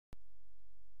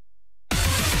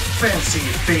fancy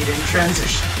fade-in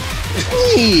transition.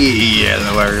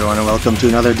 Hello everyone and welcome to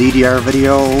another DDR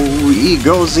video.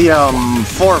 Egoism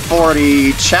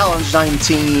 440 Challenge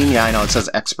 19. Yeah, I know it says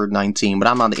Expert 19, but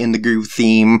I'm on the In the Groove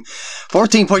theme.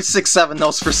 14.67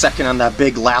 notes per second on that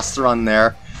big last run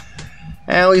there.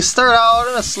 And we start out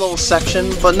in a slow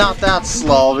section, but not that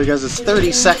slow because it's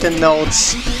 30-second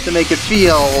notes to make it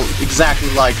feel exactly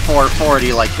like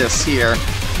 440 like this here.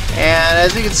 And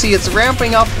as you can see, it's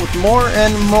ramping up with more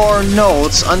and more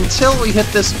notes until we hit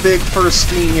this big first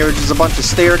screen here, which is a bunch of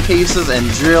staircases and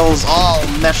drills all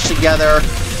meshed together.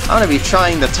 I'm going to be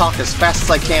trying to talk as fast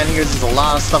as I can here. There's a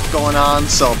lot of stuff going on,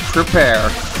 so prepare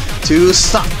to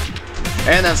stop.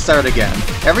 And then start again.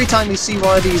 Every time you see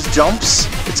one of these jumps,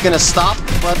 it's going to stop,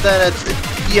 but then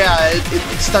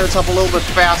it starts up a little bit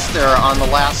faster on the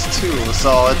last two.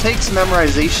 So it takes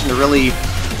memorization to really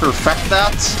perfect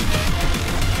that.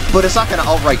 But it's not going to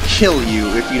outright kill you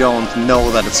if you don't know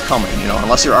that it's coming, you know,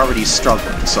 unless you're already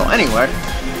struggling. So anyway,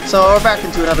 so we're back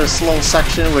into another slow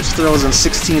section, which throws in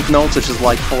 16th notes, which is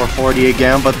like 440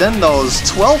 again. But then those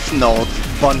 12th note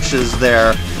bunches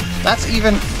there, that's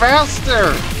even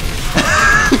faster!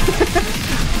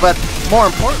 But more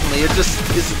importantly,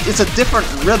 it's a different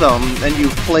rhythm than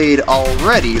you've played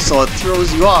already, so it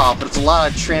throws you off. But it's a lot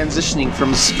of transitioning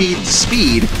from speed to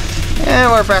speed.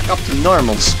 And we're back up to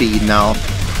normal speed now.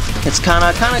 It's kind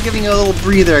of giving you a little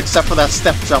breather, except for that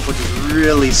step jump, which is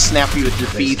really snappy with your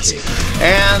feet.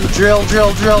 And drill,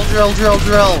 drill, drill, drill, drill,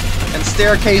 drill. And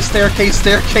staircase, staircase,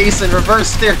 staircase, and reverse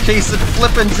staircase, and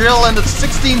flip and drill, and it's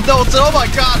 16 notes, and oh my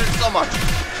god, it's so much!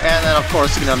 And then, of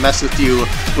course, it's gonna mess with you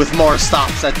with more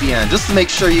stops at the end, just to make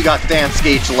sure you got dance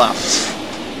gauge left.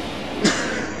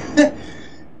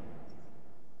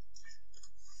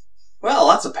 Well,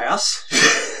 that's a pass.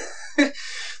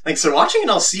 Thanks for watching, and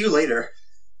I'll see you later.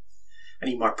 I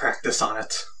need more practice on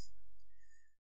it.